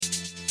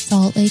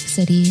Salt Lake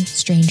City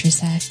Stranger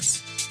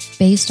Sex,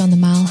 based on the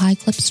Mile High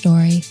Clip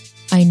story,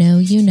 I Know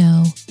You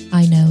Know,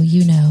 I Know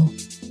You Know,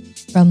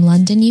 from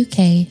London,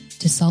 UK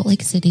to Salt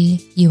Lake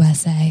City,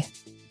 USA.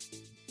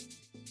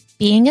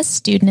 Being a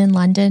student in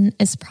London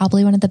is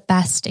probably one of the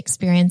best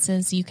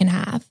experiences you can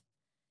have,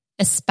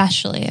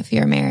 especially if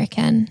you're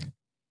American.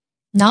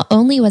 Not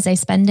only was I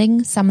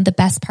spending some of the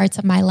best parts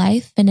of my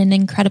life in an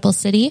incredible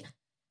city,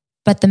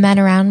 but the men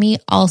around me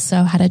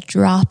also had a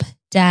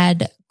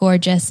drop-dead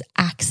gorgeous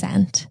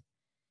accent.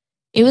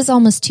 It was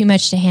almost too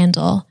much to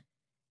handle,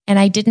 and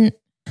I didn't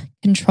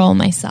control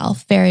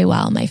myself very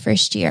well my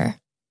first year,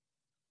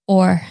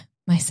 or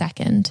my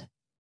second.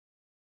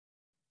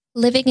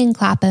 Living in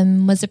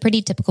Clapham was a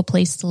pretty typical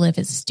place to live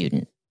as a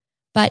student,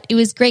 but it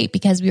was great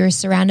because we were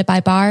surrounded by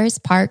bars,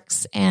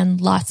 parks, and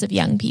lots of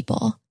young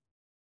people.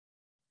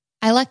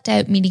 I lucked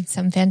out meeting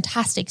some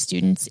fantastic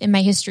students in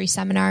my history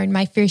seminar in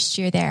my first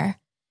year there,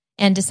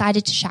 and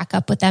decided to shack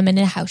up with them in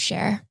a house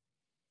share.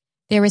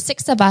 There were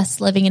 6 of us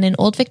living in an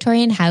old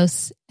Victorian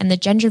house, and the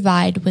gender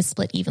divide was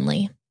split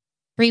evenly.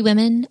 3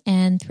 women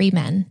and 3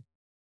 men.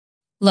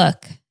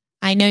 Look,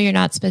 I know you're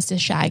not supposed to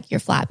shag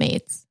your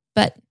flatmates,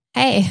 but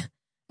hey,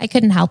 I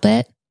couldn't help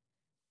it.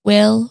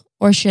 Will,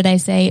 or should I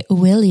say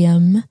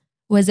William,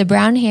 was a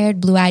brown-haired,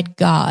 blue-eyed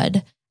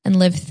god and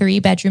lived 3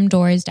 bedroom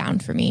doors down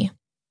from me.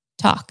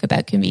 Talk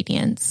about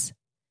convenience.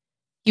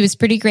 He was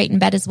pretty great in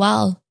bed as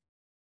well.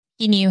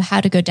 He knew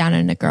how to go down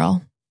on a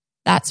girl,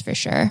 that's for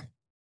sure.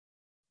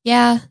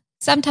 Yeah,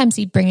 sometimes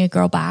he'd bring a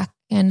girl back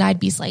and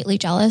I'd be slightly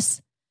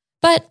jealous.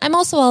 But I'm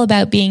also all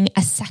about being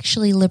a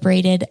sexually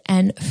liberated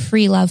and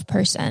free love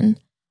person.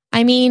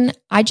 I mean,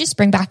 I'd just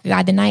bring back a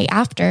guy the night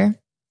after,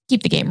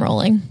 keep the game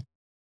rolling.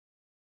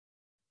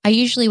 I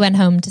usually went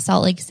home to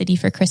Salt Lake City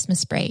for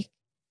Christmas break,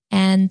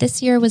 and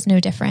this year was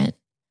no different.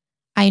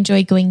 I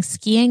enjoyed going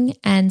skiing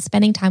and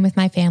spending time with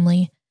my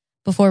family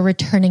before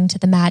returning to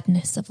the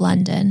madness of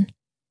London.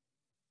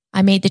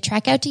 I made the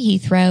trek out to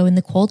Heathrow in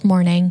the cold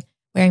morning,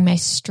 wearing my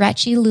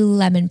stretchy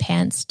Lululemon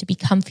pants to be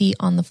comfy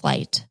on the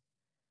flight.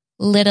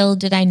 Little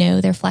did I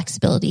know their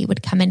flexibility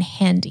would come in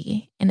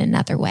handy in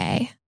another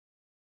way.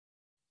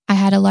 I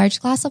had a large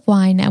glass of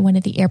wine at one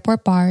of the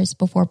airport bars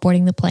before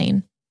boarding the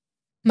plane.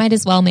 Might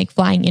as well make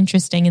flying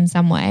interesting in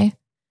some way.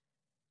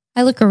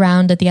 I look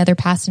around at the other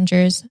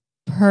passengers,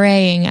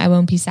 praying I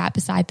won't be sat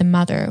beside the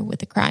mother with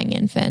the crying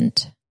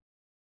infant.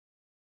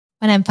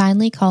 When I'm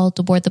finally called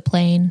to board the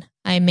plane,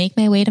 I make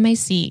my way to my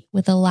seat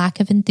with a lack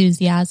of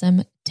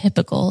enthusiasm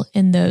typical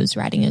in those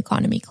riding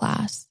economy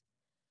class.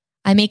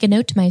 I make a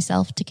note to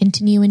myself to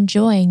continue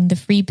enjoying the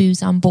free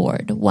booze on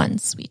board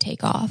once we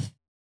take off.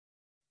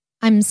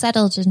 I'm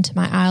settled into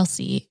my aisle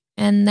seat,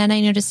 and then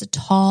I notice a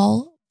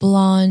tall,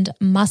 blonde,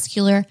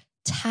 muscular,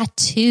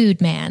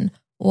 tattooed man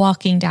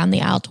walking down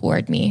the aisle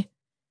toward me.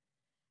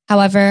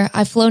 However,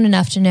 I've flown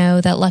enough to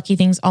know that lucky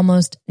things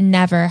almost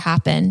never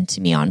happen to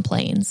me on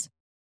planes.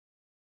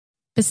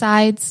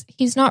 Besides,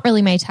 he's not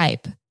really my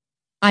type.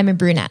 I'm a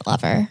brunette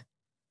lover.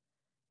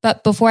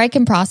 But before I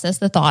can process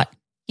the thought,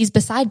 he's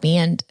beside me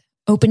and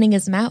opening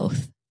his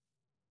mouth.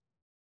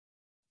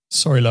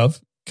 Sorry, love.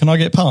 Can I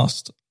get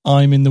past?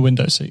 I'm in the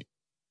window seat.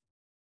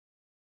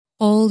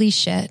 Holy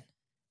shit.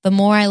 The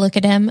more I look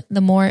at him,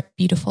 the more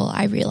beautiful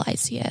I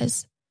realize he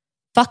is.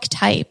 Fuck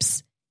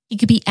types. He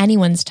could be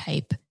anyone's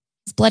type.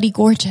 He's bloody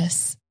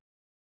gorgeous.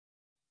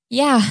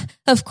 Yeah,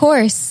 of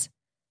course,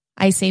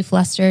 I say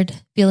flustered,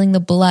 feeling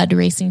the blood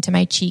racing to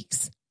my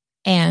cheeks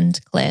and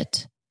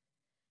clit.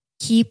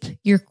 Keep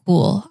your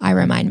cool, I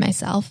remind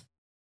myself.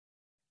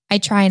 I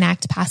try and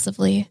act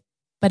passively,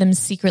 but I'm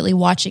secretly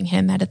watching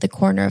him out of the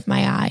corner of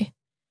my eye.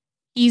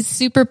 He's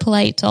super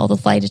polite to all the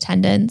flight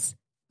attendants,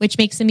 which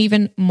makes him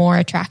even more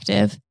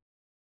attractive,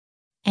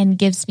 and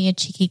gives me a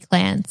cheeky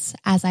glance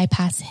as I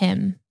pass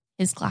him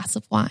his glass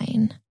of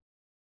wine.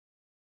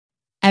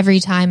 Every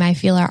time I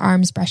feel our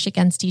arms brush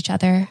against each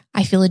other,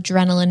 I feel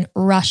adrenaline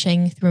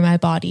rushing through my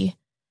body.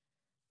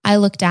 I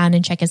look down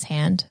and check his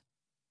hand.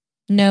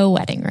 No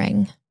wedding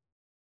ring.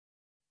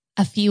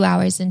 A few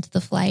hours into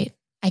the flight,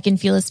 I can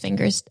feel his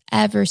fingers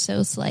ever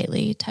so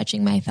slightly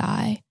touching my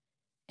thigh,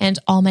 and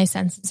all my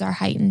senses are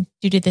heightened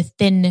due to the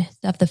thinness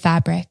of the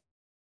fabric.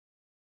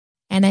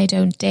 And I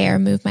don't dare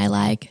move my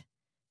leg.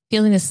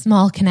 Feeling the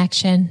small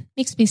connection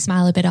makes me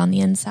smile a bit on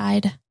the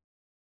inside.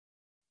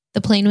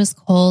 The plane was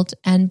cold,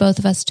 and both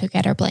of us took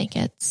out our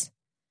blankets.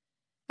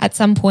 At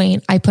some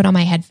point, I put on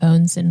my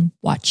headphones and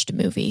watched a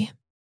movie.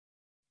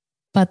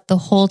 But the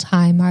whole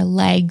time, our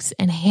legs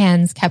and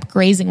hands kept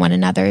grazing one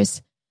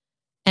another's.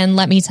 And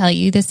let me tell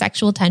you, the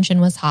sexual tension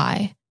was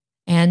high.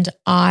 And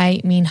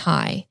I mean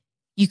high.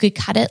 You could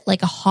cut it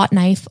like a hot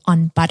knife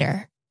on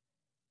butter.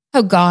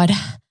 Oh God,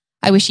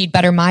 I wish he'd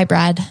butter my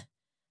bread.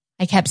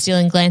 I kept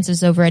stealing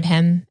glances over at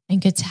him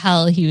and could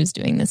tell he was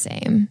doing the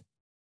same.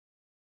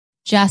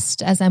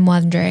 Just as I'm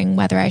wondering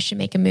whether I should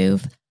make a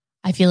move,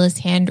 I feel his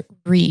hand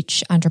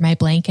reach under my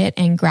blanket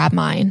and grab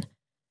mine.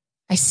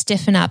 I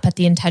stiffen up at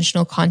the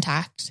intentional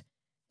contact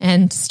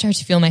and start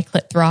to feel my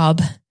clit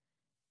throb.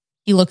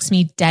 He looks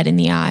me dead in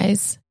the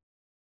eyes.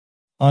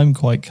 I'm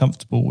quite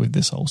comfortable with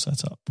this whole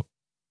setup.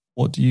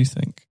 What do you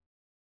think?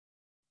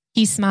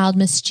 He smiled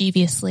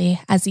mischievously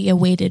as he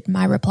awaited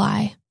my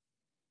reply.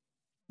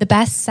 The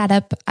best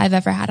setup I've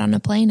ever had on a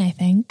plane, I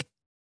think.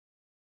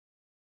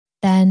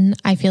 Then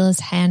I feel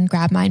his hand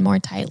grab mine more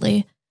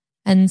tightly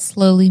and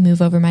slowly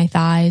move over my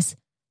thighs,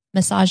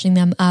 massaging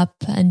them up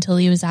until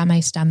he was at my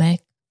stomach,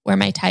 where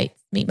my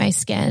tights meet my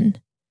skin.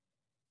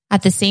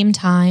 At the same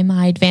time,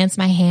 I advance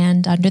my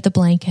hand under the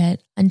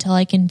blanket until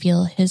I can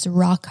feel his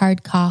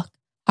rock-hard cock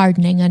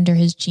hardening under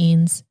his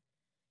jeans.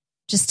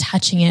 Just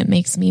touching it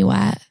makes me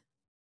wet.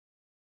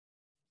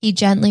 He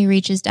gently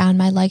reaches down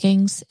my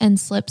leggings and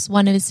slips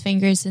one of his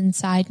fingers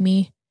inside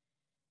me.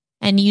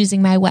 And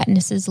using my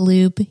wetness as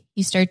lube,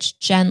 he starts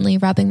gently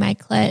rubbing my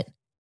clit.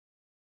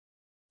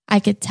 I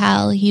could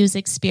tell he was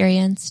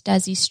experienced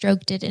as he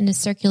stroked it in a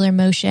circular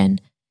motion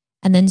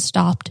and then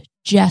stopped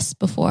just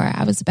before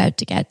I was about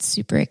to get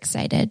super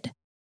excited.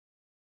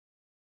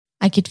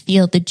 I could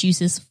feel the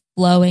juices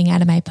flowing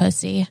out of my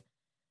pussy.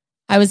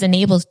 I was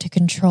unable to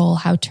control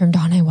how turned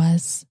on I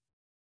was.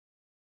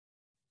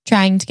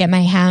 Trying to get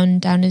my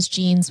hand down his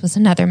jeans was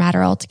another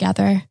matter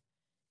altogether.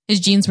 His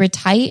jeans were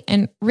tight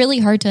and really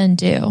hard to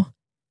undo.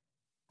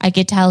 I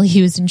could tell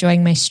he was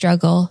enjoying my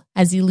struggle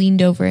as he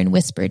leaned over and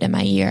whispered in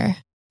my ear.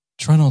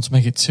 Try not to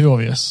make it too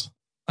obvious.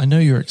 I know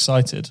you're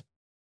excited.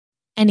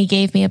 And he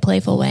gave me a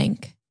playful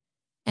wink,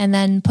 and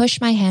then pushed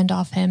my hand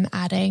off him,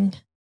 adding,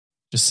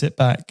 Just sit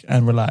back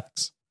and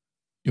relax.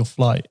 Your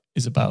flight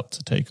is about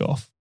to take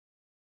off.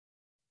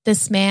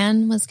 This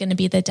man was going to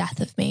be the death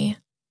of me,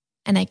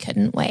 and I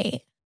couldn't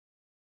wait.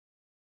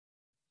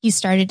 He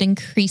started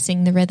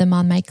increasing the rhythm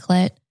on my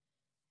clit,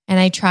 and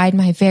I tried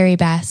my very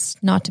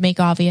best not to make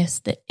obvious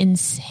the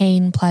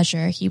insane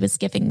pleasure he was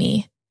giving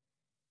me.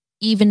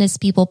 Even as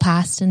people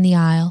passed in the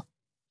aisle,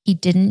 he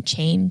didn't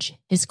change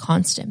his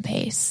constant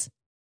pace.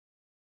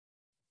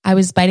 I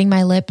was biting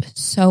my lip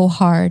so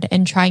hard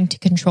and trying to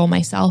control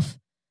myself,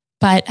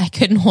 but I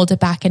couldn't hold it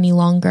back any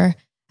longer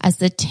as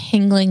the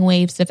tingling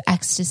waves of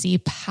ecstasy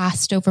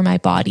passed over my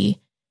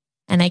body,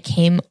 and I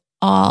came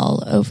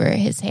all over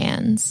his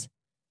hands.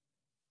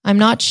 I'm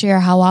not sure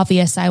how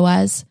obvious I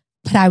was,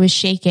 but I was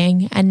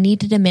shaking and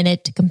needed a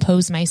minute to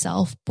compose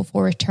myself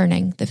before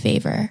returning the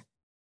favor.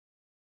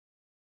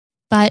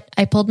 But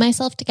I pulled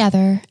myself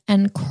together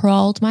and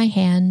crawled my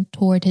hand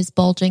toward his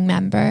bulging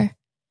member,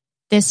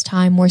 this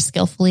time more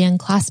skillfully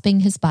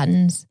unclasping his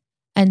buttons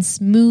and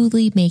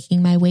smoothly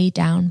making my way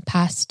down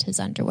past his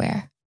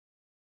underwear.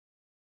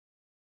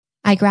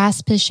 I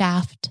grasp his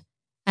shaft,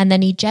 and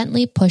then he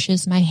gently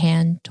pushes my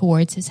hand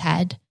towards his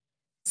head,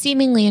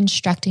 seemingly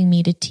instructing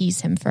me to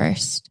tease him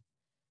first.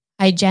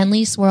 I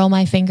gently swirl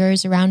my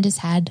fingers around his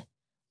head,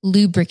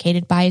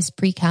 lubricated by his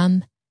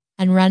pre-cum,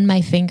 and run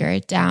my finger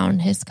down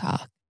his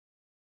cock.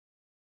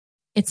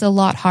 It's a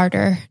lot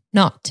harder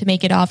not to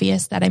make it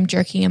obvious that I'm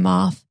jerking him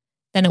off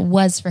than it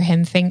was for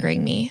him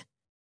fingering me.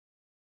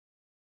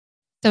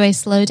 So I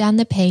slow down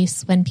the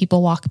pace when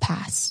people walk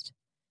past.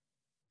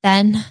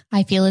 Then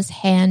I feel his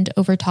hand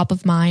over top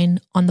of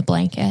mine on the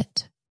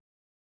blanket.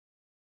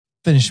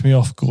 Finish me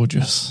off,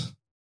 gorgeous.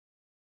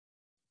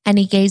 And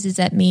he gazes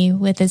at me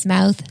with his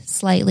mouth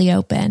slightly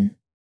open.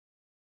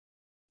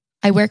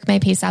 I work my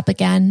pace up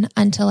again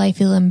until I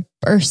feel him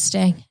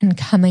bursting and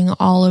coming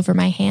all over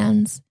my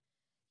hands.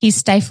 He's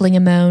stifling a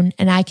moan,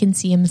 and I can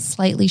see him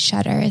slightly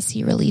shudder as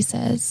he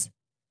releases.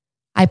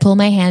 I pull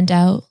my hand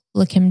out,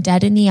 look him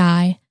dead in the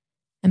eye,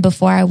 and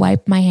before I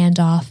wipe my hand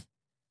off,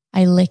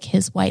 I lick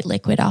his white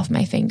liquid off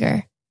my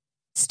finger,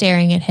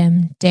 staring at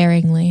him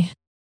daringly.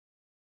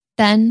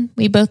 Then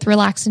we both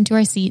relax into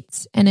our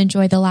seats and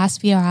enjoy the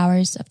last few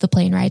hours of the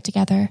plane ride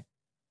together.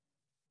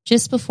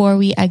 Just before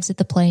we exit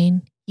the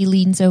plane, he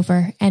leans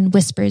over and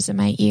whispers in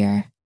my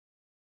ear.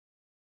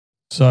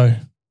 So,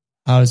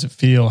 how does it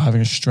feel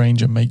having a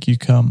stranger make you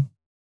come?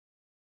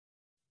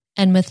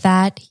 And with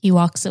that, he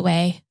walks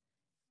away,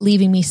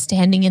 leaving me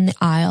standing in the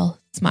aisle,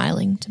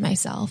 smiling to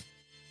myself.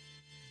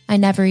 I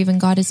never even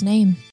got his name.